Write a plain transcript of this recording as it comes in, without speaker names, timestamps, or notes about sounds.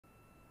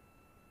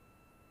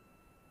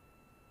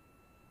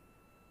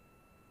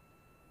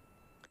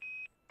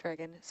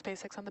Dragon,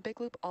 SpaceX on the big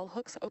loop, all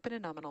hooks open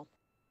and nominal.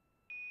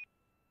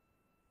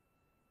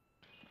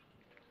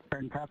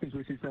 Dragon copies,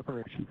 we see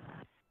separation.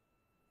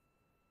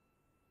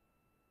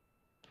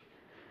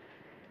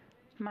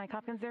 Mike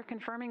Hopkins, they're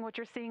confirming what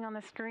you're seeing on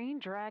the screen.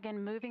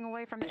 Dragon moving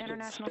away from the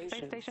International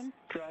Space Station.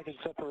 Dragon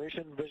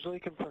separation visually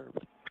confirmed.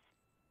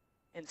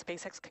 And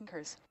SpaceX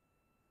concurs.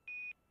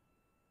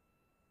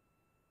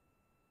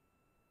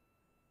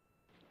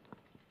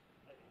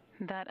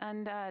 That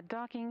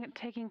undocking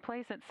taking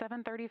place at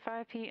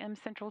 7:35 p.m.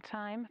 Central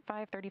Time,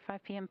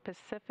 5:35 p.m.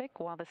 Pacific,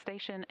 while the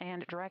station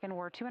and Dragon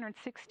were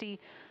 260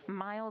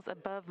 miles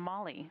above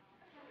Mali.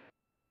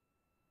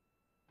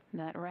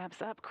 That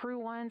wraps up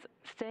Crew-1's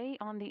stay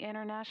on the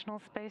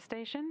International Space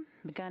Station,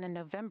 begun in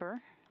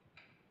November,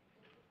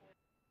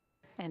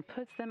 and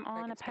puts them on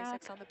Dragon, a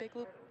path. SpaceX on the big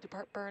loop,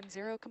 depart burn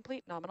 0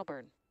 complete, nominal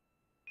burn.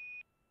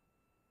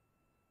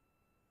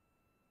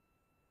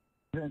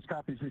 Advanced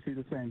copies, we see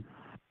the same.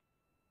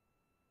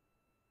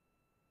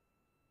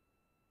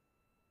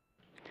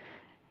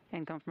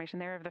 And confirmation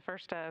there of the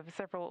first of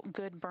several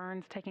good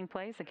burns taking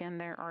place. Again,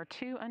 there are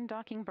 2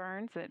 undocking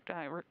burns that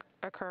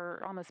occur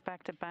almost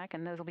back to back,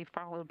 and those will be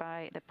followed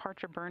by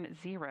departure burn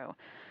 0.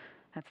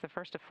 That's the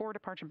first of 4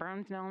 departure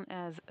burns, known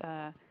as,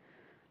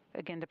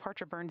 again,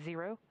 departure burn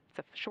 0. It's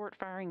a short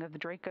firing of the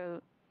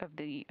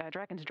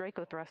Dragon's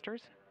Draco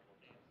thrusters,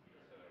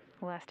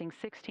 lasting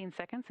 16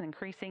 seconds and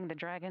increasing the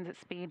Dragon's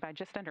speed by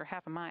just under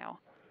half a mile.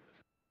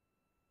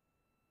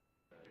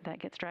 That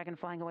gets Dragon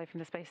flying away from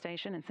the space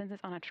station and sends it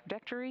on a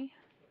trajectory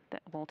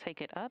that will take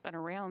it up and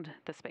around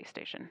the space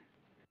station.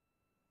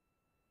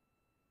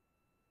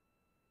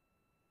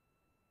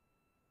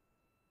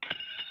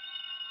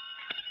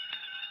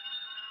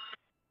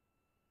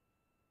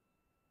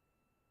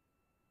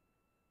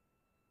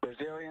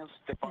 Resilience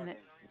departing.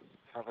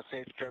 Have a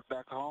safe trip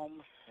back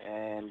home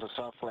and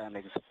soft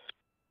landings.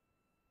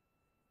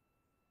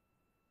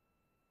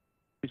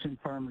 Mission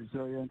firm,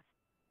 resilient.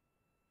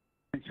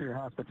 Thanks for your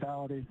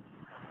hospitality.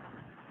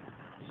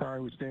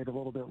 Sorry we stayed a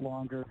little bit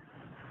longer.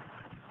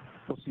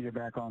 We'll see you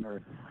back on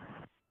Earth.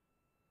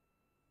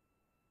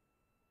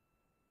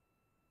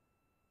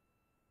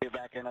 Be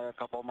back in a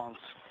couple months.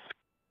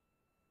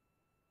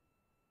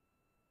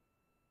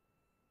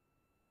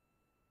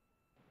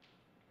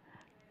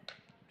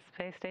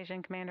 Space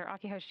Station Commander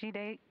Aki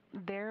Hoshide,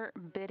 they're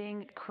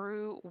bidding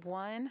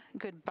Crew-1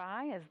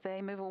 goodbye as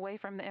they move away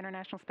from the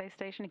International Space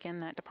Station.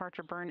 Again, that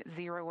departure burn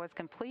 0 was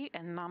complete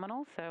and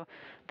nominal, so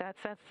that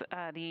sets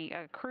the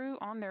crew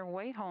on their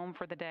way home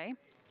for the day.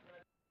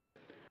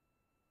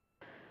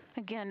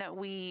 Again,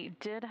 we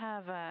did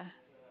have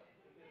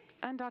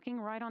undocking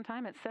right on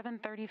time at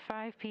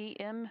 7:35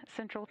 p.m.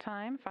 Central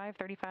Time,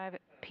 5:35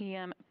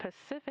 p.m.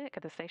 Pacific.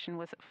 The station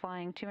was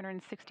flying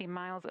 260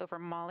 miles over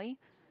Mali.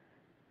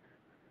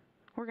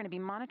 We're going to be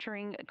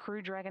monitoring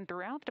Crew Dragon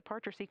throughout the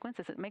departure sequence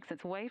as it makes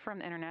its way from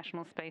the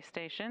International Space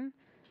Station.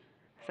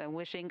 So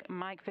wishing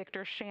Mike,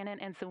 Victor, Shannon,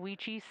 and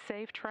Soichi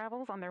safe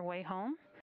travels on their way home.